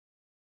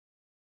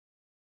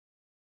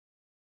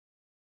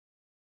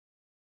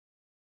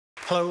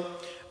Hello.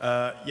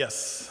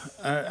 Yes,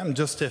 I'm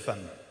just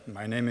Stephane.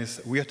 My name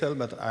is Wirtel,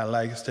 but I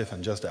like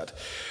Stephane, just that.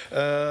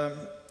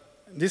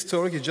 This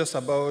talk is just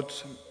about,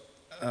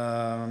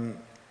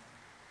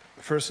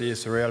 firstly,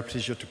 it's a real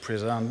pleasure to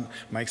present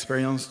my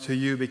experience to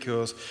you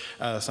because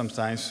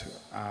sometimes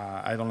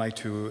I don't like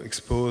to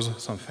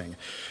expose something.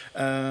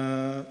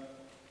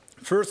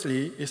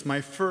 Firstly, it's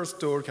my first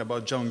talk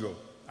about Django.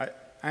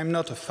 I'm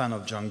not a fan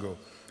of Django.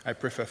 I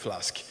prefer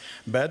Flask.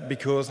 But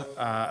because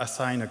I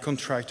signed a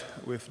contract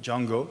with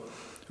Django,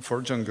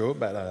 for Django,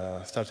 but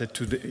I started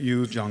to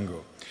use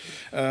Django.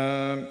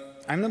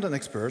 I'm not an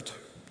expert,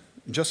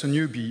 just a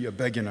newbie, a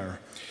beginner.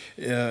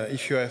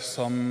 If you have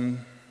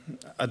some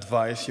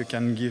advice, you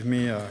can give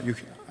me,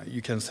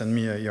 you can send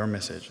me your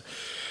message.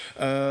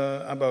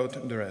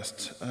 About the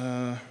rest,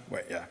 well,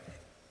 yeah.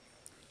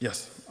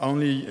 Yes,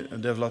 only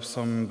develop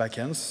some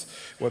backends,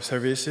 web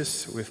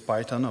services with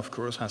Python, of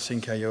course, and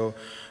Sync.io,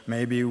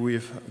 maybe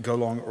with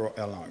Golang or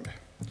Erlang.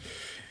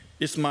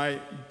 It's my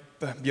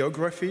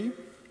biography.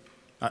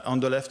 On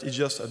the left is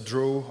just a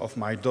draw of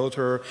my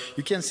daughter.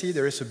 You can see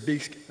there is a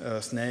big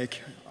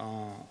snake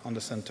on the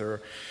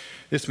center.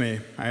 It's me.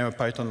 I'm a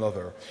Python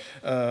lover.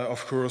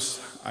 Of course,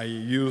 I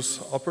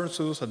use open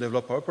source. I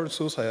develop open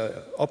source.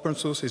 Open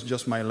source is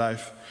just my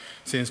life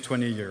since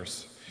 20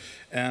 years.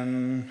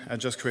 And I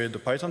just created the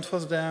Python for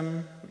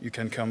them. You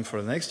can come for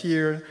the next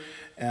year.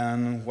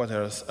 And what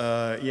else?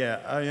 Yeah,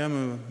 I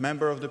am a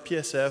member of the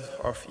PSF,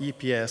 of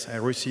EPS. I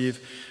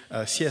receive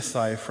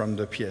CSI from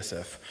the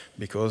PSF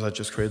because I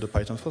just created the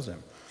Python for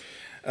them.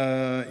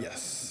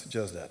 Yes,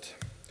 just that.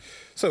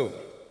 So,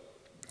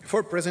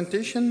 for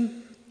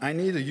presentation, I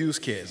need a use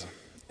case.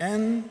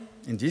 And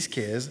in this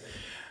case,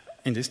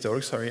 in this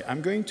talk, sorry,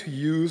 I'm going to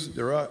use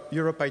the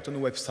EuroPython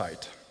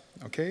website.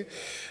 Okay?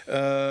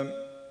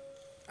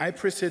 I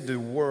appreciate the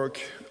work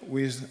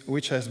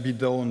which has been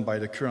done by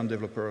the current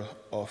developer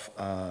of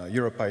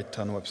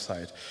EuroPython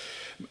website.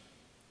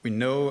 We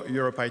know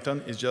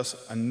EuroPython is just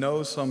an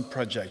awesome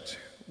project.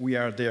 We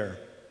are there.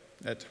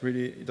 That's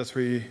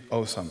really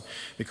awesome.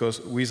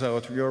 Because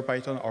without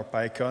EuroPython or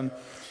Python,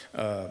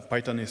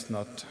 Python is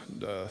not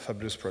the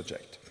fabulous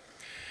project.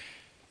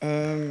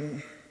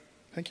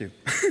 Thank you.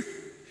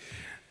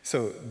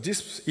 So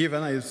this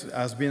event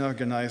has been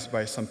organized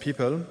by some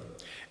people.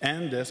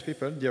 And these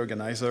people, the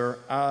organizer,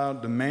 are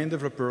the main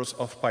developers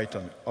of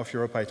Python, of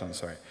EuroPython,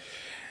 sorry.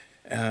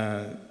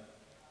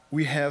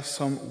 We have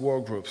some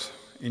work groups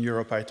in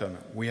EuroPython.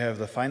 We have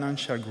the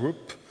financial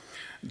group,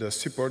 the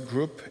support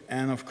group,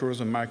 and of course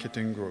the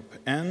marketing group.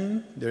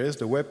 And there is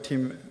the web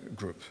team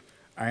group.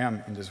 I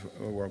am in this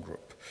work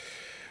group.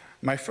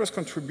 My first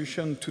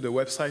contribution to the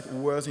website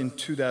was in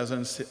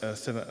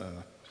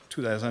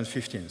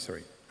 2015,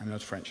 sorry. I'm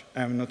not French,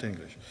 I'm not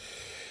English.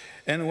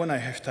 And when I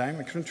have time,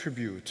 I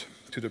contribute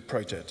to the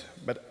project,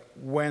 but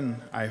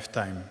when I have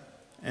time.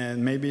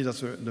 And maybe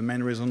that's the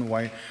main reason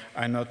why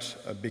I'm not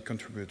a big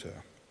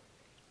contributor.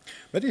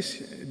 But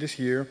this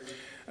year,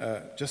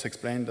 just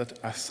explained that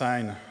I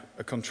signed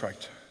a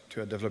contract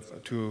to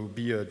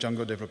be a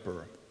Django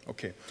developer.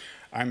 Okay,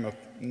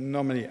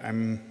 normally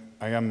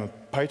I am a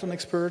Python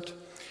expert,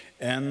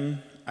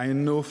 and I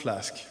know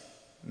Flask.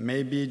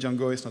 Maybe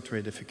Django is not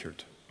very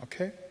difficult,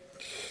 okay?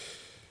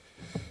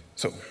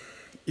 So,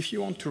 if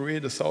you want to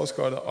read the source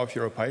code of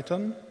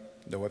EuroPython,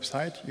 the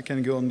website, you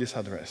can go on this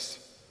address.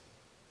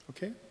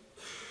 Okay?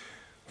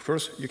 Of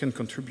course, you can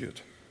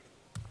contribute.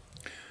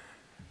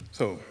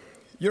 So,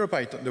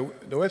 EuroPython,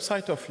 the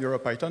website of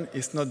EuroPython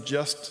is not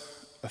just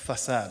a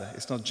facade.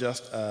 It's not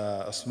just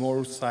a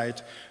small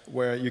site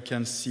where you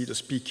can see the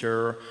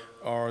speaker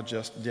or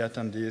just the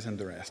attendees and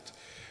the rest.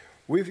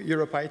 With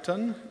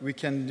EuroPython, we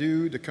can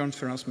do the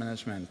conference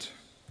management.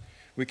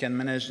 We can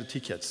manage the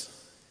tickets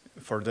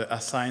for the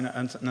assign,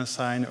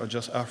 unassign, or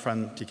just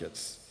orphan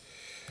tickets.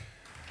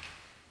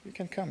 You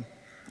can come.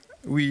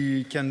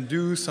 We can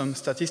do some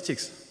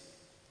statistics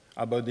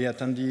about the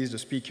attendees, the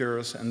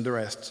speakers, and the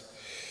rest.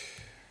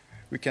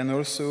 We can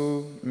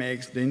also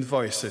make the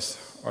invoices,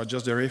 or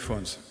just the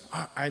refunds.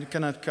 Oh, I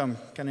cannot come.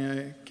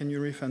 Can you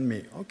refund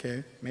me?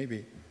 Okay,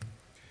 maybe.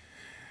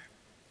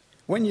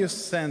 When you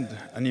send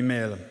an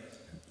email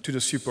to the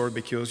support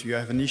because you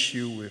have an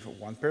issue with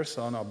one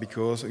person or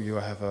because you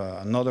have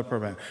another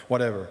problem,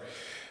 whatever,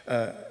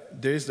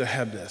 there is the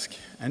help desk.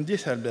 And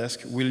this help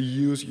desk will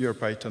use the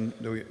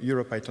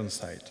EuroPython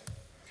site.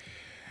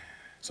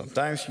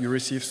 Sometimes you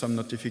receive some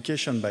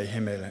notification by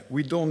email.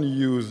 We don't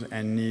use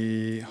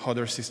any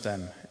other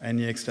system,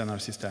 any external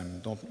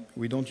system.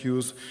 We don't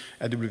use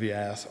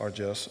AWS or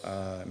just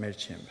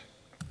MailChimp.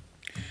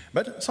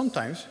 But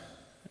sometimes,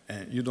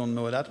 and you don't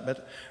know that,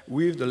 but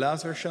with the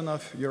last version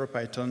of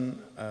EuroPython,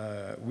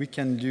 we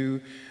can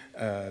do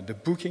the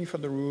booking for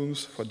the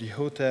rooms, for the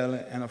hotel,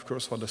 and of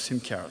course for the SIM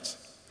cards.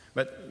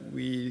 But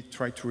we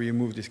try to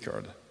remove this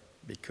card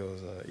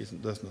because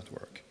it does not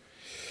work.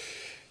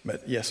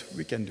 But yes,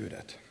 we can do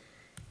that.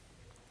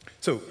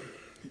 So,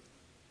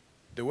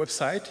 the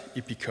website,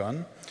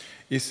 EuroPython,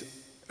 is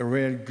a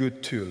real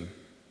good tool.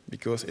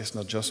 because it's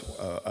not just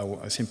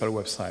a simple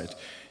website.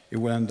 It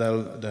will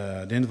handle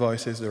the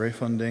invoices, the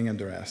refunding, and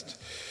the rest.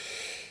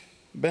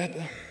 But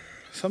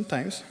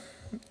sometimes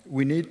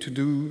we need to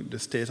do the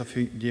state of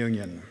the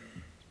union.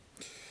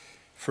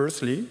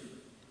 Firstly,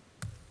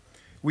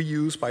 we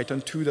use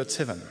Python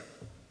 2.7.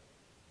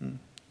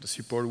 The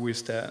support will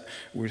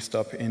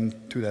stop in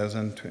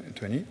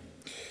 2020.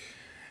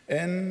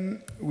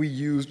 And we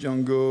use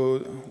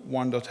Django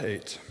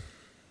 1.8.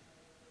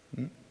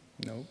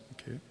 No,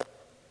 okay.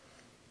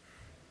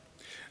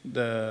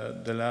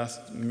 The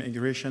last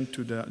migration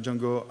to the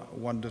Django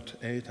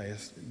 1.8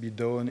 has been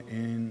done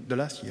in the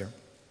last year,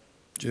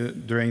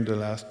 during the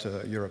last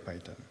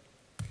EuroPython.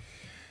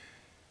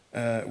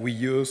 We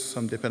use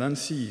some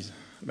dependencies,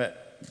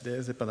 but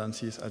these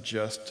dependencies are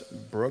just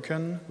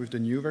broken with the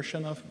new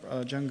version of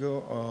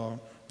Django, or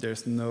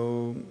there's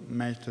no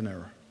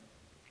maintainer.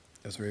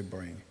 That's very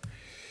boring.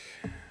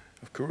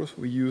 Of course,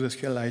 we use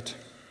SQLite.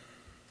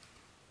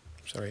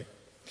 Sorry.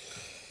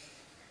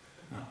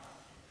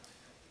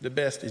 The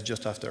best is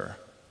just after.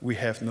 We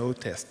have no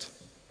test.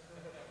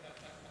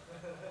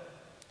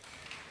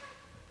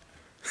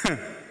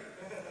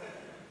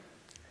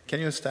 Can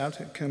you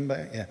start? Come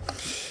back? Yeah.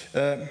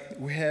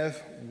 We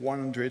have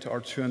 100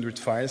 or 200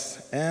 files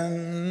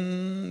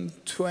and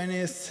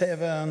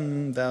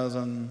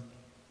 27,000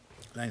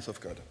 lines of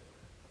code.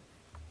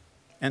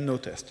 And no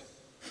test.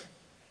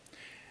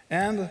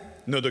 And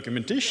no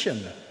documentation.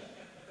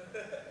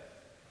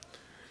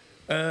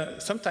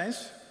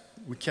 Sometimes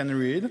we can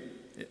read,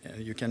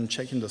 you can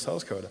check in the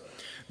source code,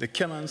 the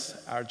commands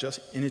are just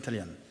in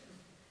Italian.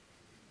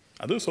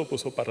 Adesso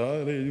posso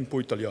parlare un po'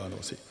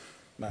 italiano, sì.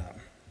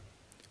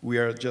 We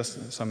are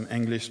just some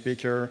English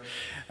speaker,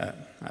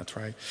 I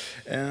try,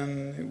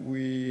 and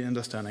we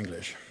understand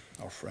English,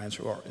 or French,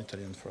 or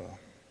Italian for,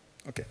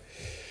 okay.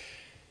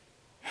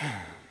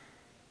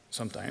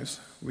 Sometimes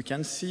we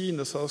can see in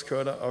the source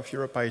code of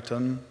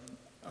EuroPython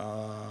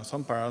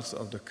some parts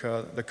of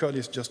the code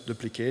is just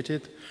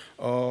duplicated,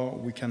 or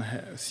we can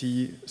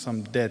see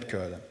some dead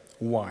code.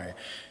 Why?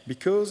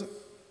 Because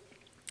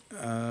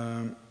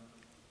during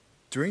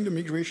the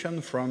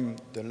migration from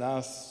the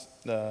last,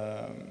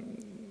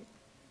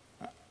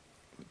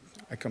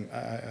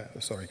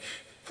 sorry,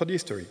 for the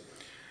history,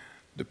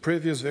 the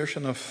previous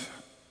version of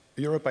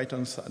the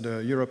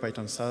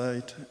EuroPython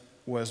site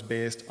was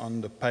based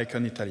on the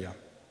PyCon Italia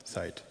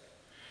site.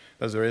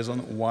 That's the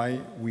reason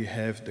why we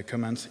have the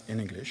commands in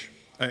English,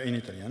 in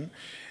Italian,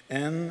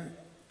 and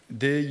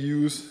they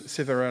use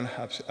several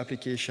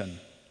applications.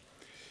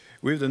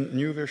 With the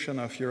new version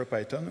of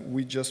EuroPython,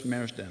 we just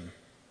merge them,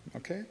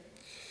 okay?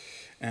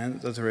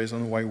 And that's the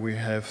reason why we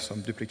have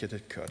some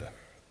duplicated code.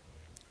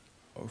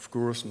 Of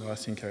course, no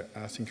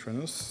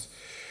asynchronous,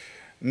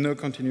 no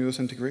continuous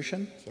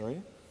integration,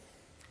 sorry,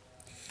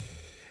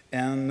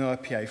 and no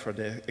API for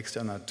the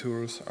external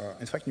tools.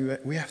 In fact,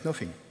 we have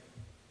nothing,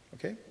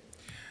 okay?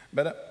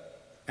 But,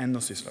 and no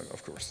syslog,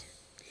 of course.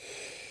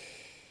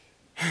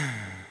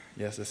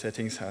 Yes, the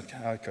settings are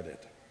hard-coded.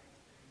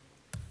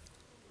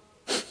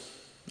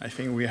 I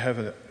think we have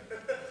a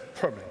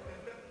problem.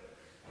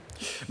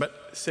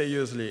 But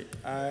seriously,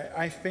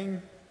 I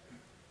think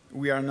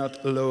we are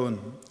not alone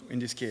in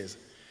this case,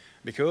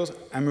 because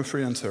I'm a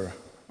freelancer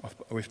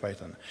with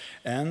Python.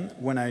 And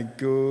when I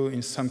go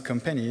in some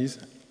companies,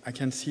 I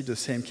can see the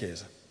same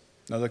case.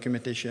 No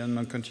documentation,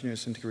 no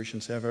continuous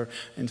integration server,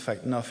 in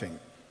fact, nothing.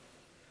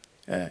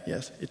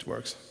 Yes, it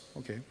works,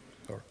 okay,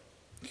 sure.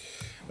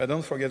 But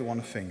don't forget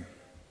one thing.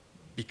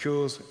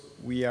 Because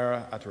we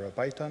are at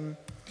EuroPython,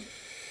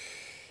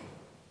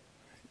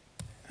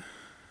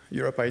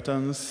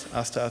 EuroPythons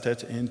are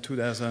started in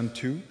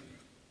 2002,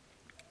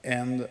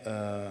 and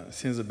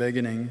since the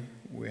beginning,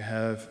 we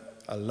have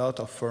a lot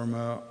of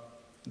former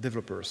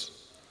developers.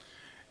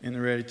 In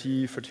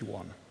reality,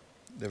 31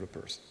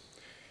 developers.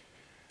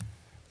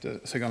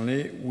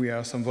 Secondly, we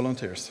are some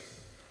volunteers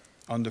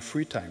on the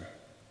free time.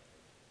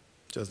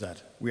 Just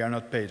that. We are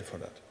not paid for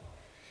that.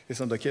 It's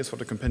not the case for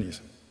the companies.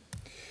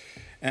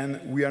 And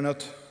we are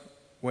not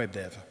web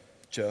dev,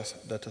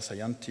 just data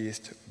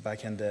scientist,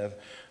 backend dev.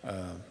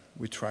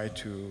 We try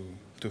to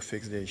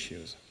fix the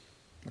issues.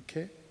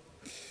 Okay?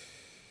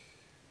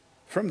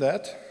 From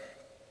that,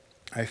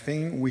 I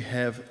think we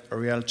have a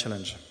real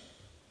challenge.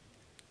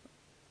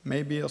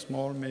 Maybe a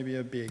small, maybe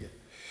a big,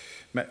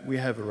 but we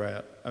have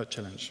a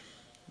challenge.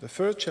 The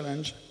first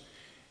challenge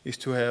is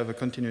to have a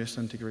continuous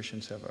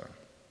integration server.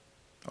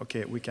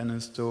 Okay, we can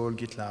install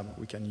GitLab,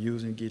 we can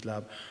use in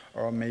GitLab,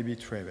 or maybe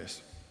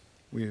Travis.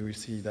 We will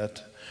see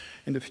that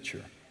in the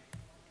future.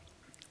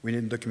 We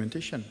need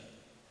documentation,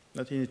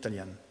 not in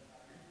Italian,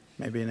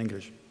 maybe in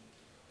English.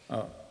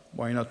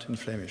 Why not in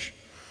Flemish?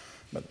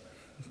 But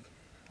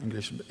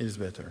English is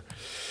better.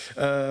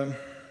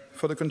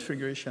 For the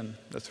configuration,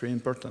 that's really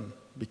important,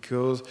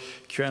 because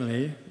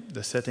currently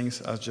the settings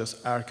are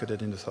just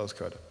hard-coded in the source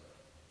code.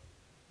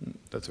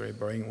 That's very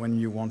boring when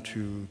you want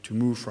to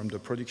move from the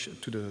production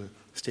to the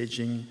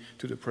staging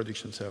to the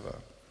production server.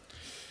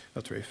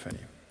 Not very funny.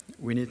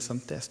 We need some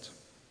tests.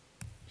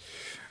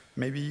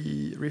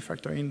 Maybe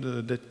refactoring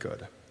the dead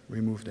code.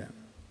 remove them.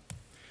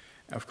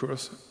 Of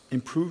course,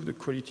 improve the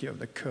quality of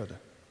the code,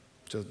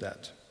 just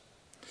that.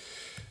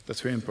 That's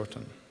very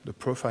important, the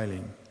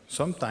profiling.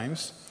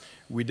 Sometimes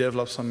we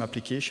develop some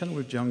application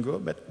with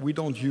Django, but we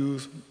don't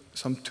use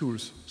some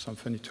tools, some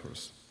funny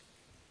tools.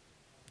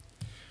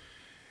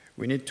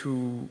 We need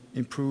to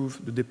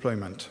improve the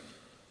deployment.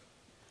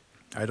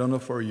 I don't know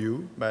for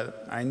you,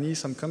 but I need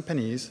some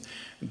companies,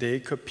 they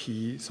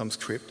copy some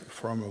script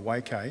from a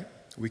wiki,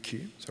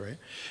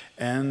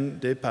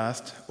 and they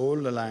passed all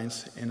the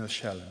lines in a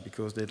shell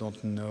because they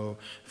don't know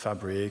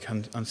Fabric,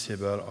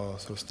 Ansible, or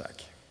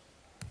SoulStack.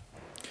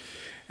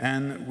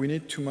 And we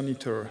need to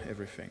monitor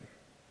everything.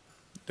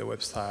 The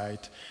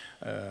website,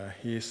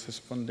 is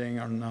responding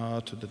or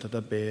not, the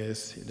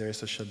database, there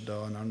is a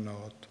shutdown or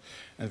not,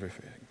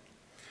 everything.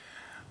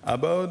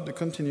 About the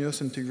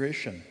continuous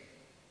integration,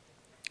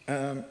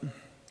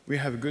 we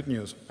have good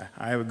news.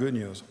 I have good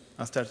news.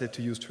 I started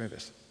to use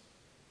Travis.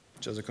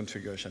 Just the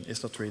configuration.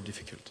 It's not really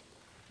difficult.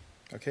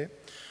 Okay?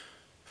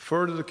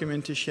 For the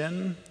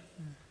documentation,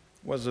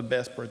 what's the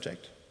best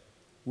project?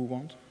 Who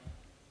wants?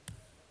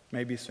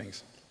 Maybe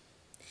Sphinx.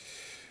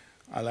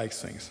 I like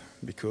Sphinx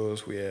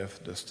because we have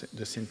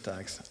the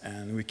syntax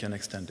and we can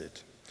extend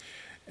it.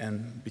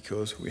 And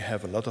because we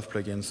have a lot of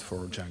plugins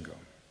for Django.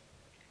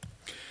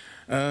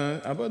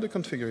 About the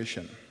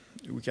configuration,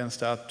 we can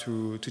start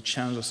to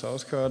change the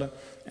source code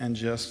and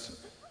just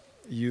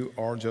use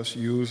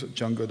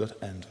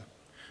Django.env.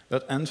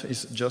 .env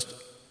is just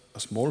a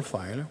small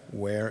file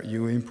where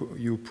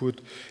you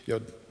put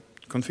your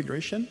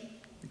configuration.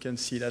 You can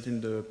see that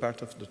in the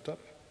part of the top,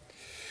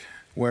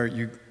 where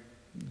you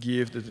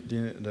give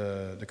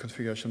the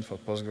configuration for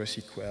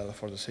PostgreSQL,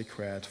 for the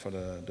secret, for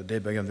the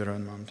debug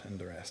environment, and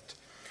the rest.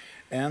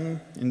 And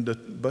in the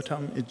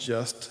bottom, it's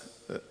just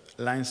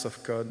lines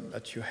of code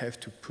that you have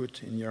to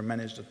put in your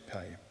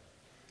manage.py.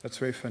 That's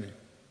very funny.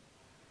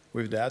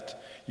 With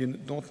that, you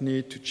don't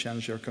need to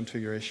change your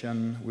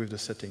configuration with the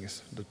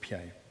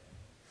settings.py.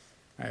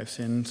 I have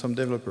seen some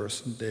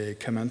developers, they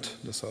comment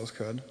the source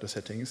code, the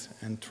settings,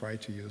 and try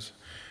to use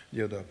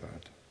the other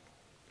part.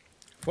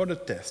 For the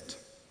test,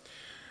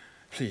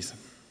 please,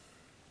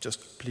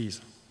 just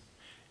please,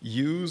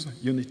 use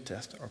unit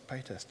test or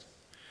PyTest.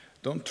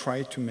 Don't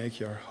try to make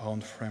your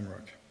own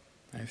framework.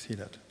 I see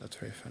that. That's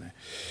very funny.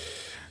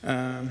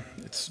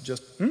 It's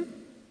just, Only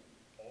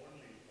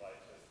PyTest.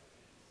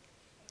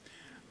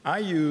 I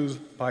use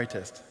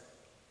PyTest,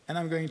 and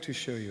I'm going to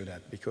show you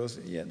that because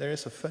there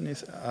is a funny,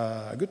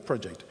 good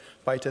project,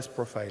 PyTest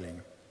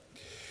profiling.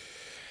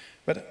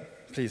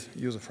 But please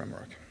use a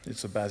framework.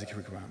 It's a basic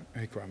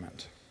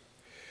requirement.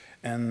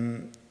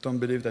 And don't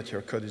believe that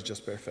your code is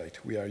just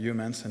perfect. We are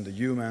humans, and the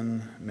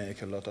humans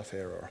make a lot of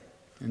error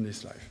in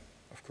this life,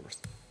 of course.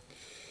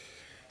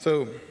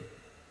 So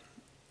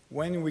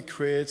when we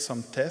create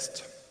some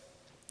test,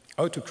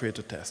 how to create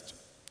a test?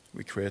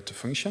 We create a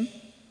function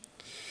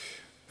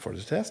for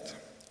the test,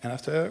 and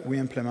after we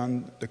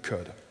implement the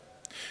code.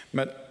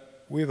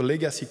 But with a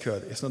legacy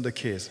code, it's not the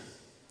case.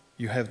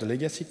 You have the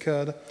legacy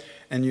code,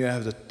 and you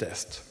have the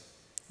test.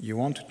 You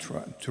want to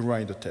try to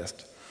write the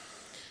test.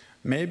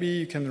 Maybe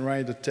you can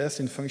write the test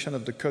in function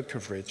of the code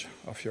coverage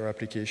of your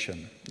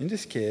application. In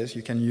this case,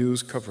 you can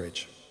use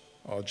coverage,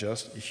 or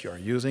just, if you are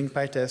using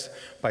PyTest,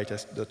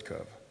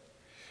 pytest.cov.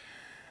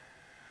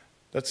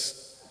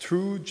 That's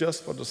true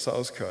just for the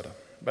source code,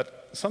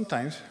 but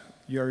sometimes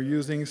you are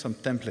using some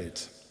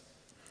templates.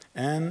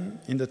 And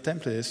in the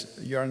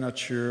templates, you are not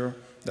sure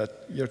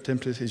that your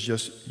template is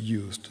just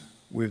used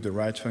with the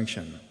right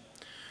function.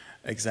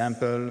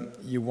 Example,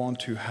 you want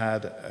to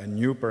add a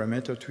new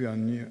parameter to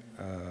an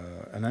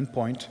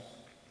endpoint,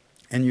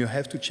 and you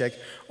have to check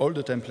all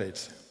the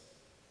templates.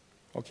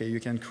 Okay, you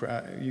can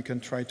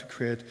try to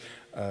create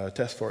a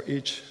test for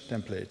each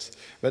template,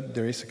 but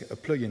there is a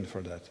plugin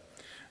for that.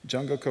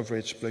 Django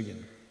coverage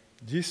plugin.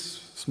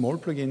 This small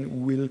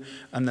plugin will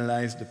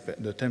analyze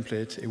the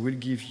template. It will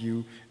give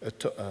you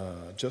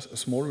just a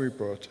small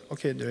report.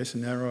 Okay, there is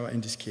an error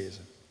in this case.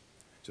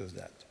 Just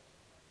that.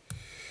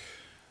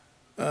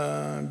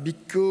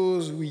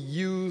 Because we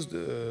use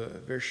the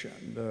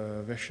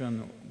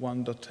version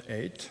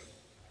 1.8,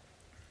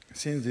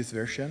 since this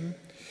version,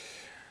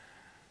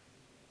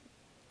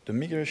 the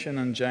migration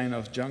engine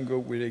of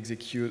Django will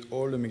execute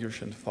all the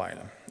migration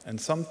file. And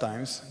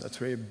sometimes that's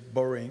very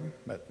boring,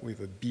 but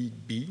with a big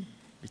B,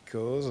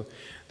 because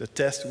the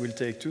test will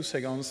take 2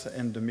 seconds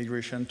and the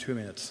migration 2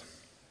 minutes.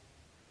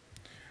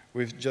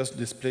 With just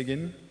this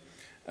plugin,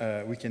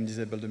 we can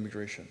disable the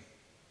migration.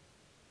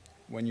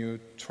 When you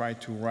try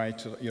to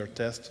write your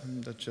test,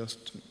 that's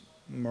just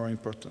more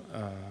important,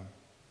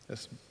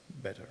 that's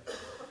better.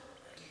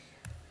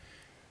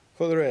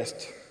 For the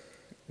rest,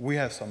 we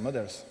have some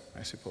models,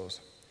 I suppose.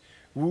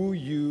 Who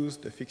use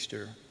the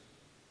fixture?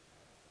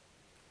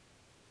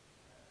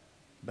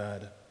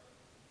 Bad.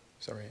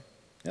 Sorry.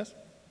 Yes?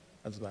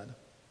 That's bad.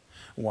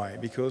 Why?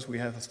 Because we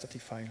have a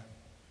static file.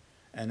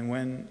 And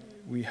when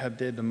we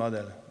update the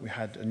model, we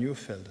had a new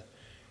field.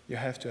 You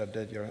have to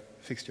update your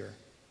fixture.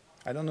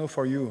 I don't know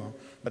for you,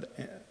 but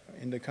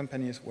in the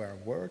companies where I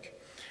work,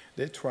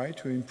 they try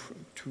to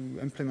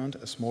implement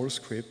a small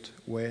script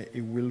where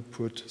it will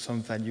put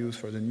some values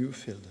for the new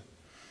field.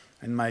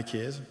 In my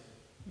case,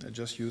 I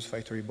just use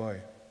factory boy,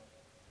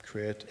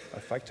 create a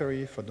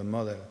factory for the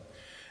model,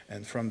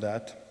 and from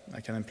that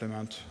I can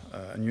implement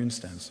a new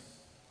instance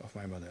of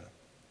my model.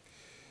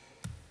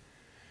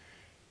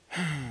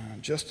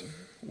 Just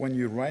when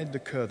you write the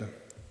code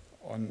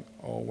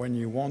or when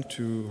you want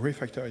to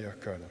refactor your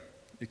code,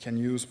 you can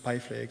use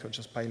PyFlake or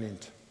just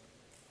PyLint,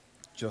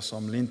 just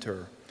some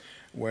linter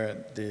where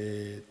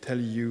they tell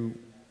you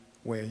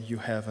where you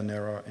have an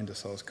error in the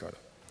source code.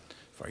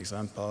 For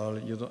example,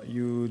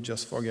 you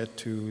just forget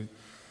to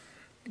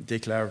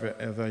declare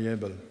a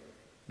variable.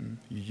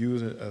 You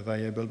use a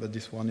variable, but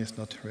this one is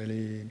not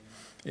really,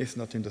 it's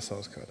not in the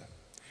source code.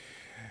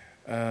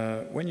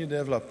 When you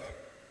develop,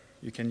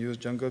 you can use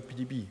Django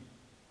PDB.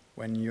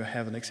 When you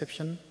have an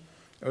exception,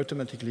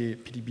 automatically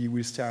PDB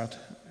will start,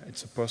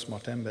 it's a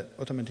post-mortem, but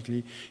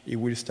automatically it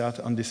will start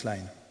on this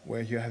line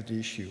where you have the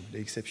issue, the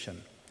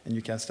exception, and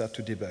you can start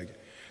to debug.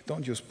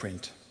 Don't use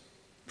print.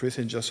 Print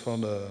is just for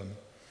the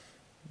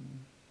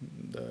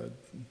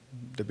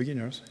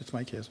beginners, it's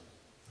my case.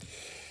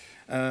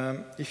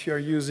 If you are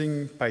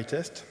using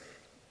PyTest,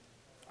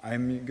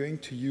 I'm going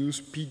to use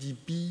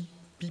PDB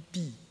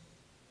PP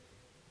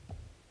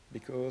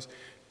because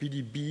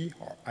PDB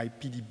or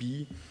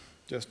IPDB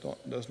just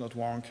does not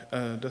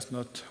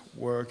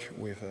work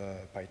with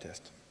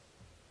PyTest.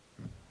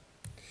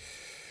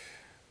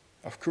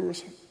 Of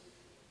course,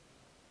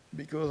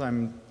 because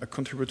I'm a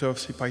contributor of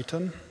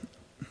CPython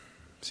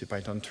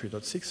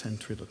 3.6 and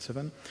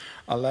 3.7,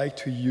 I like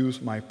to use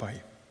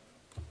MyPy.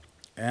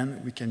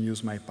 And we can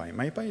use MyPy.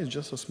 MyPy is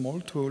just a small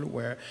tool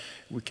where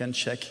we can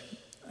check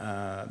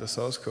the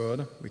source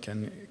code. We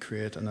can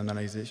create an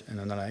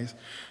analyze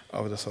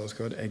of the source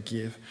code and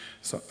give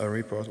a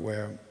report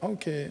where,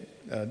 okay,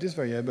 this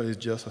variable is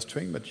just a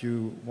string, but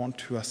you want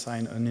to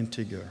assign an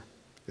integer.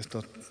 It's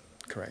not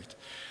correct.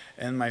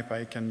 And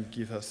MyPy can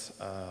give us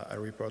a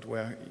report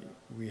where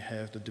we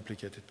have the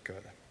duplicated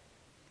code,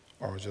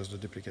 or just the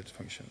duplicate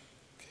function.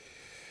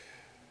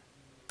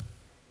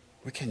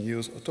 We can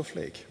use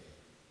Autoflake.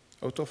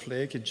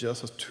 Autoflake is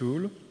just a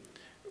tool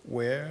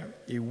where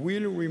it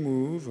will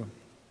remove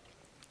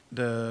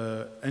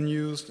the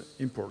unused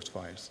import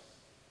files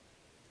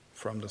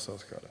from the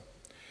source code.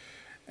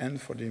 And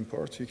for the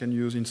import, you can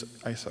use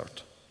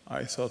isort.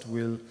 Isort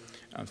will,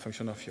 in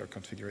function of your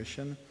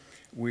configuration,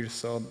 will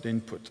sort the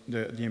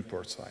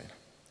import file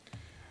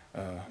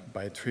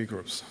by 3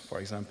 groups. For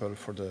example,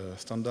 for the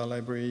standard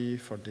library,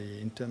 for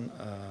the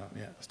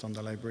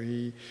standard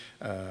library,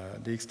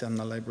 the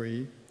external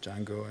library,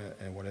 Django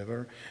and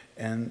whatever,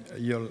 and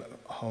your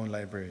own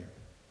library.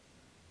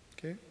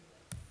 Okay.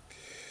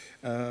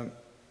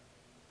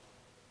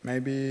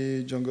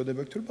 Maybe Django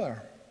debug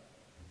toolbar.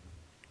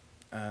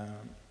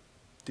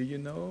 Do you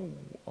know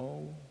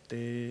how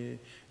they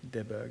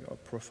debug or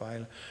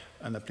profile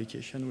an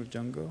application with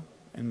Django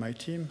in my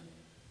team?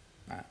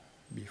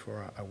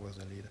 Before I was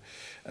the lead.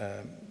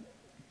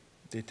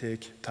 They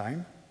take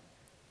time,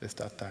 the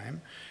start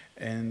time,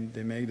 and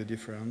they make the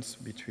difference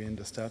between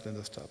the start and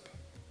the stop.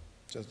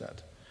 Just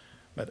that.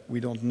 But we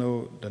don't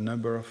know the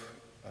number of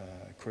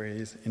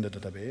queries in the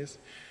database,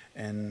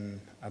 and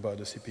about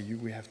the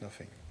CPU, we have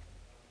nothing.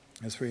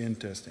 It's really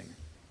interesting.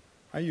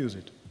 I use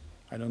it.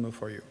 I don't know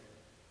for you.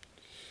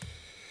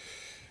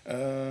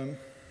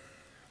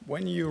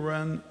 When you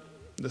run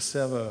the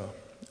server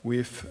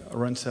with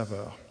run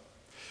server,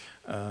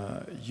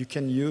 you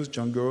can use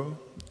Django,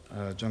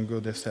 Django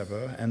Dev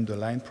Server, and the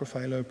line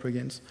profiler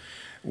plugins,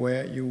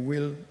 where you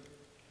will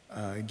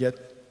get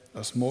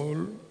a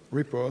small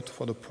report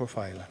for the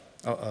profile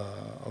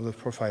of the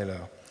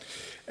profiler.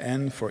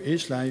 And for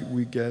each line,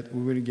 we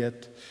will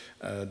get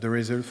the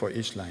result for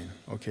each line.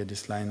 Okay,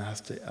 this line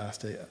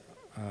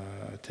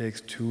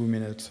takes 2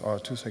 minutes or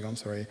 2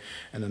 seconds, sorry,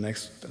 and the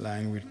next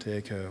line will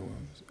take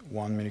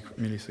 1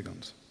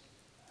 millisecond.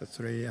 That's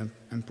very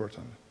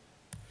important.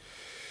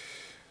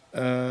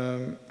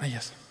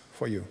 Yes,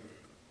 for you.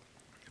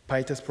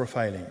 PyTest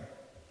profiling.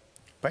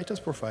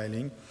 PyTest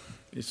profiling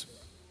is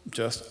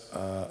just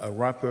a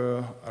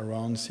wrapper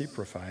around C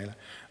profile,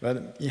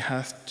 but it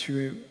has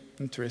 2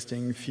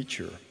 interesting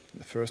features.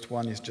 The first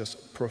one is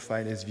just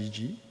profile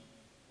SVG.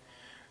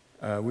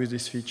 With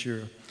this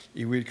feature,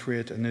 it will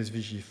create an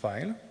SVG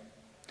file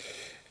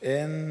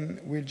and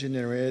will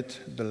generate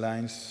the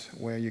lines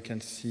where you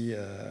can see,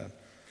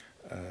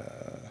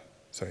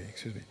 sorry,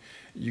 excuse me.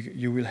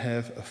 You will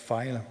have a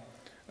file,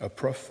 a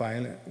prof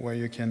file, where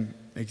you can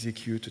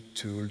execute a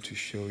tool to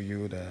show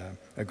you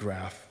a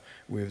graph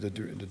with the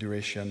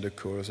duration, the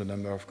calls, the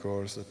number of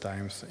calls, the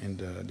times in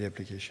the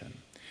application.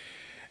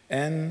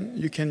 And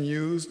you can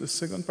use the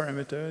second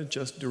parameter,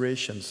 just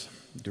durations.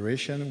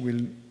 Duration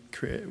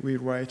will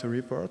write a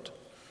report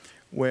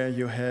where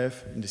you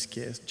have, in this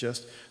case,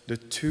 just the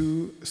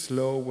 2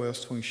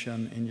 slowest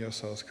functions in your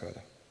source code.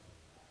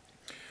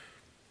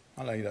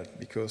 I like that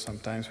because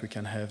sometimes we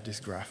can have this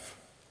graph.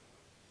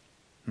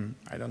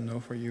 I don't know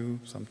for you,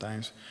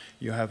 sometimes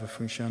you have a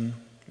function,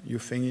 you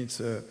think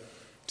it's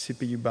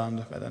CPU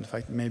bound, but in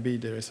fact, maybe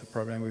there is a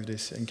problem with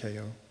this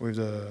NKO, with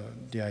the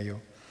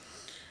DIO.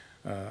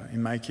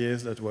 In my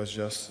case, that was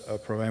just a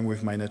problem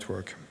with my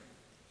network.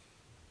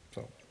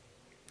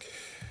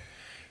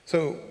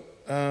 So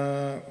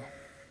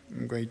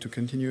I'm going to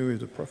continue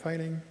with the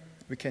profiling.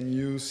 We can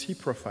use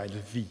cprofile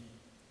v.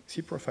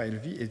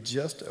 Cprofile v is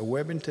just a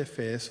web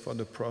interface for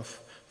the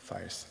prof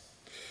files.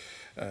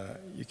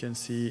 You can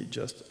see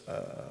just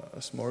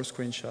a small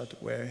screenshot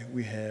where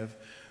we have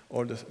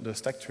all the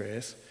stack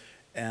trace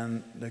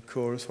and the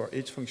calls for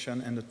each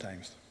function and the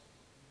times.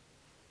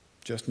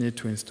 Just need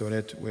to install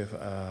it with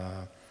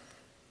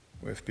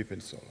pip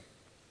install.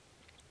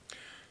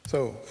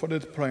 So for the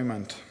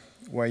deployment,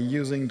 we're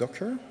using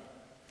Docker,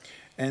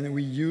 and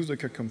we use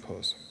Docker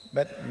Compose.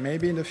 But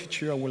maybe in the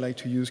future, I would like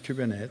to use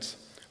Kubernetes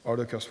or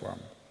Docker Swarm,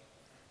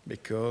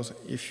 because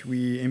if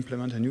we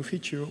implement a new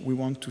feature, we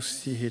want to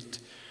see it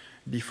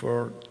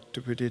before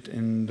to put it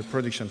in the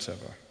production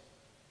server,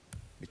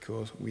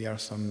 because we are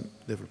some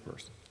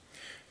developers.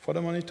 For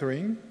the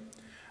monitoring,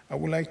 I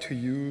would like to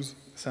use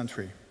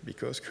Sentry,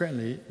 because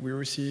currently we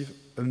receive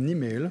an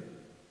email,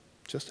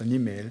 just an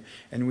email,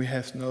 and we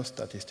have no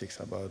statistics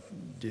about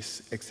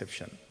this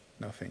exception,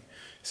 nothing.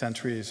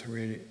 Sentry is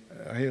really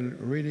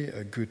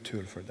a good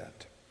tool for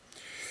that.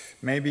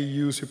 Maybe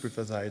use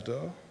Supervisor D,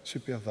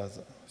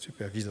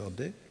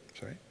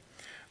 sorry,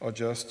 or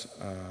just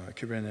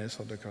Kubernetes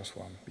or Docker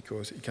Swarm,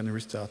 because it can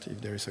restart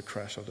if there is a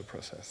crash of the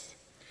process.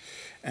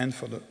 And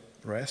for the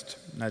rest,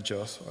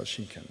 Nagios or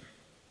Shinken.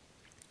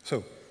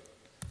 So,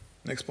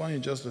 next point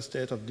is just the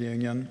state of the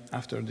onion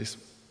after this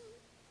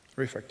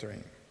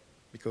refactoring,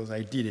 because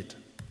I did it.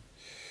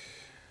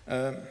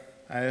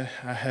 I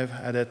have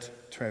added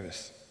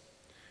Travis.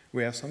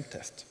 We have some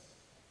tests,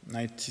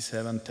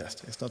 97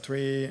 tests. It's not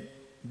really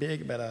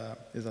big, but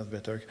it's not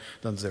better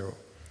than 0.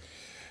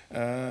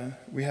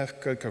 We have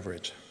code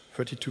coverage,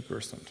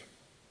 32%.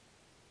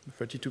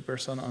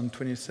 32% on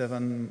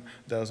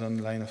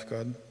 27,000 lines of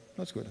code,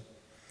 that's good.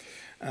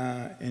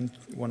 In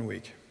 1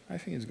 week, I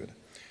think it's good.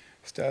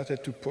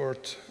 Started to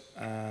port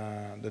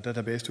the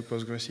database to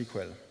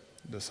PostgreSQL.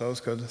 The source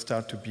code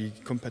started to be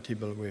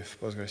compatible with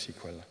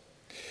PostgreSQL.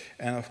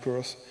 And of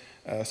course,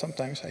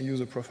 sometimes I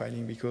use a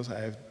profiling because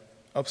I have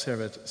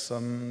observed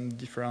some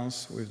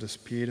difference with the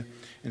speed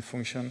in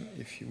function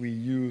if we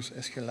use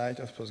SQLite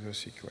or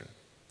PostgreSQL.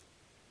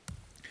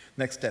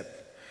 Next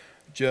step,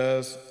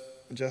 just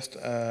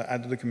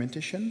add the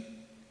documentation,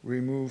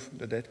 remove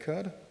the dead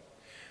code,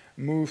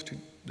 move to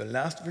the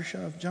last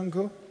version of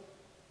Django,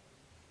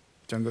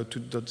 Django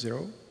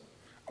 2.0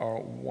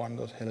 or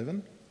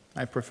 1.11.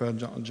 I prefer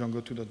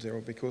Django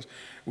 2.0 because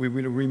we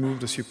will remove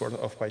the support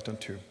of Python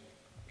 2.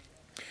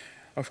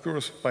 Of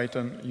course,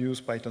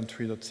 use Python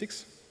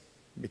 3.6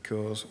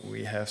 because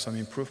we have some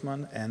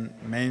improvement, and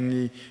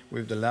mainly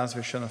with the last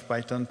version of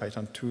Python,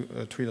 Python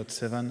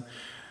 3.7,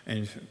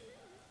 in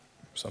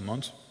some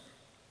months.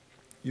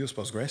 Use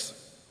Postgres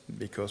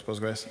because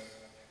Postgres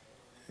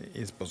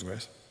is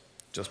Postgres,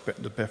 just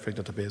the perfect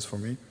database for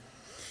me.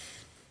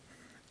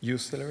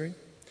 Use Celery.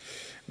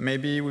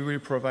 Maybe we will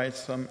provide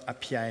some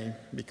API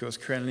because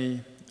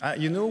currently,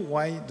 you know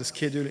why the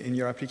schedule in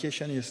your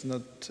application is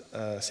not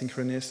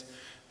synchronized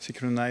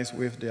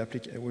with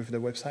the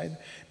website?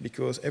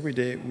 Because every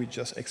day we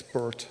just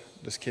export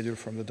the schedule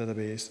from the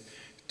database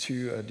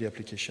to the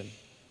application.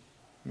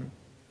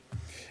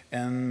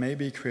 And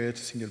maybe create a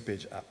single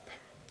page app.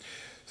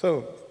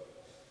 So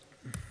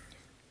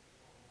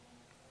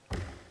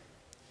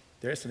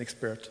there is an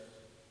expert,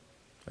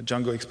 a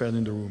Django expert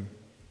in the room,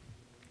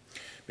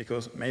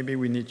 because maybe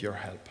we need your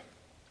help.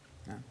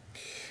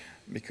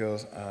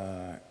 Because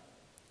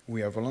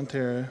we are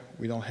volunteer,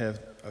 we don't have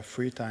a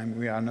free time,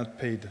 we are not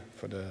paid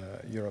for the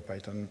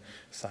EuroPython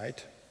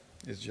site,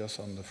 it's just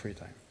on the free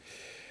time.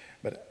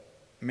 But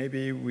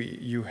maybe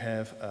you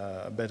have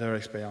a better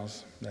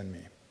experience than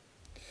me.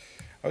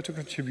 How to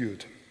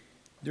contribute?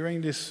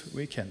 During this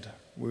weekend,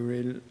 we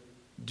will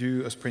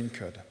do a sprint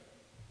code.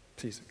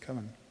 Please, come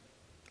on.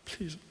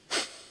 Please.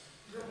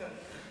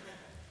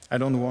 I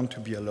don't want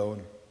to be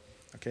alone,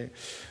 okay?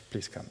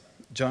 Please come.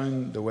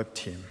 Join the web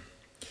team.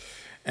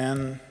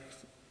 And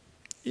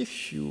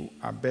if you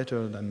are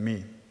better than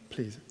me,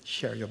 please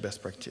share your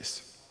best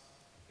practice.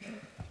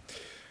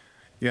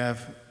 You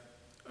have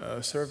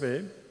a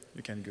survey,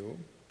 you can go.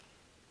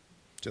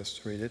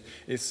 Just read it.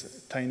 It's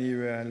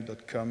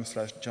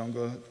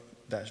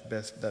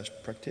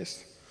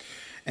tinyurl.com/django-best-practice.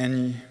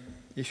 And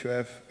if you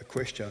have a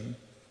question,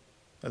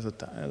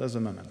 that's the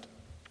moment.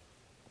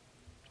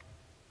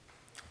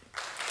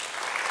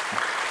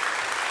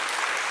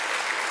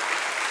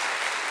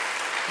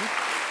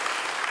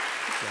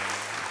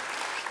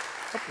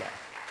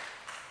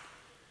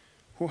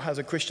 Who has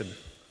a question?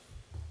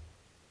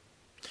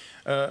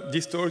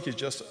 This talk is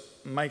just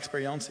my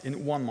experience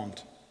in 1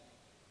 month.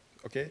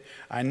 Okay?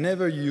 I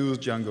never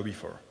used Django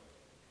before.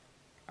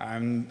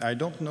 I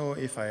don't know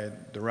if I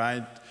had the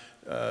right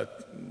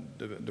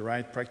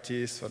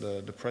practice for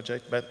the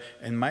project, but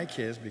in my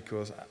case,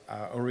 because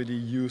I already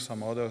used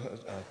some other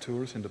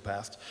tools in the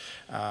past,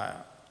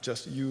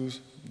 just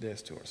use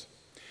these tools.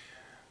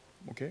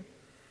 Okay.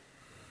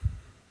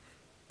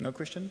 No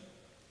question?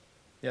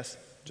 Yes,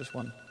 just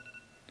one.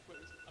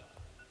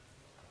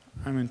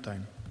 I'm in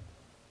time.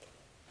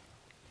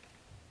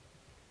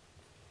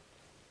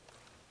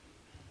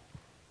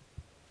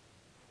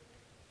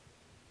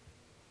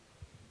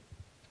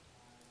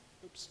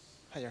 Oops.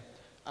 Hi there.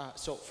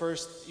 So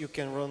first, you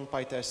can run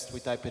PyTest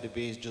with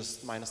IPDB,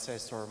 just minus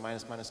s or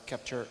minus minus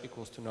capture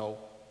equals to no,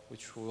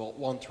 which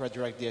won't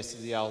redirect the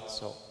std out,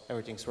 so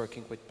everything's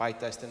working with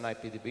PyTest and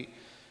IPDB.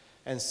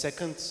 And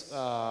second,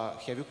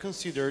 have you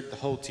considered the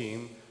whole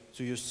team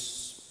to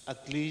use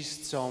at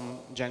least some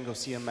Django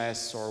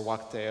CMS or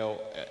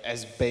Wagtail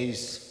as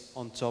base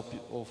on top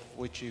of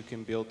which you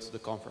can build the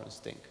conference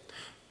thing?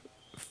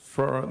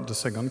 For the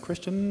second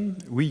question,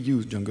 we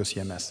use Django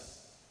CMS.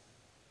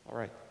 All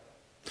right.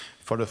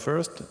 For the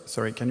first,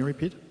 sorry, can you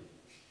repeat?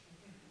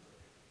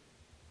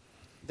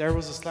 There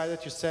was a slide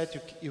that you said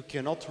you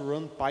cannot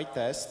run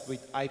PyTest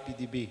with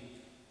IPDB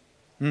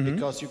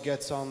because you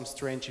get some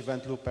strange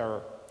event loop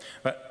error.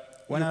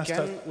 But when you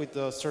can with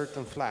a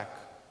certain flag.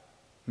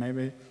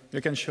 Maybe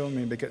you can show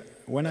me, because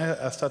when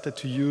I started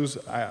to use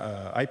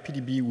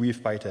IPDB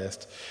with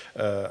PyTest,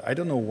 I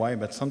don't know why,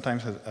 but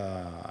sometimes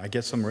I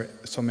get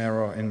some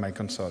error in my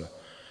console.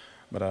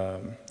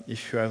 But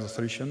if you have a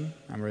solution,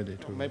 I'm ready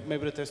to.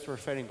 Maybe the tests were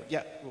failing, but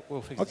yeah,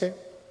 we'll fix it. Okay.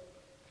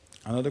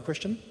 Another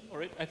question? All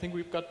right, I think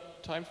we've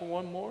got time for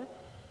one more.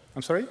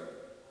 I'm sorry?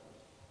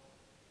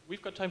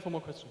 We've got time for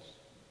more questions.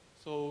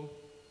 So,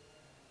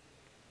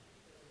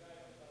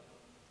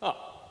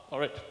 all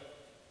right.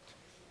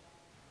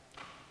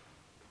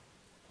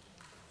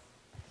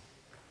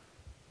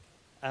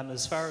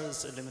 As far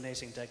as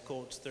eliminating dead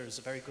code, there's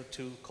a very good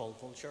tool called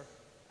Vulture.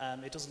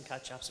 It doesn't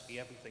catch absolutely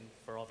everything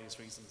for obvious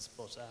reasons,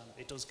 but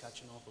it does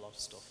catch an awful lot of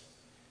stuff.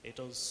 It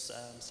does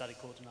static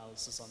code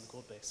analysis on the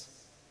code base.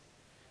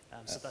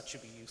 So that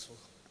should be useful.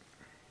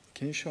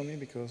 Can you show me,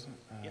 because...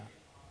 yeah.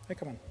 Hey,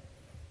 come on.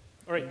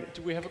 All right,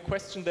 do we have a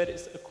question that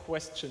is a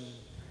question?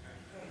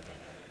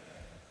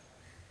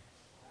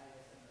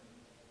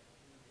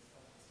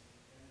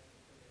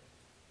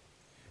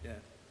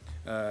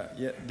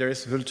 Yeah, there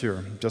is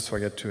Vulture, just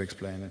forget to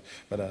explain it.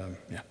 But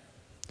yeah,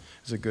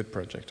 it's a good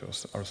project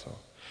also.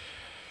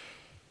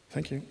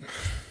 Thank you.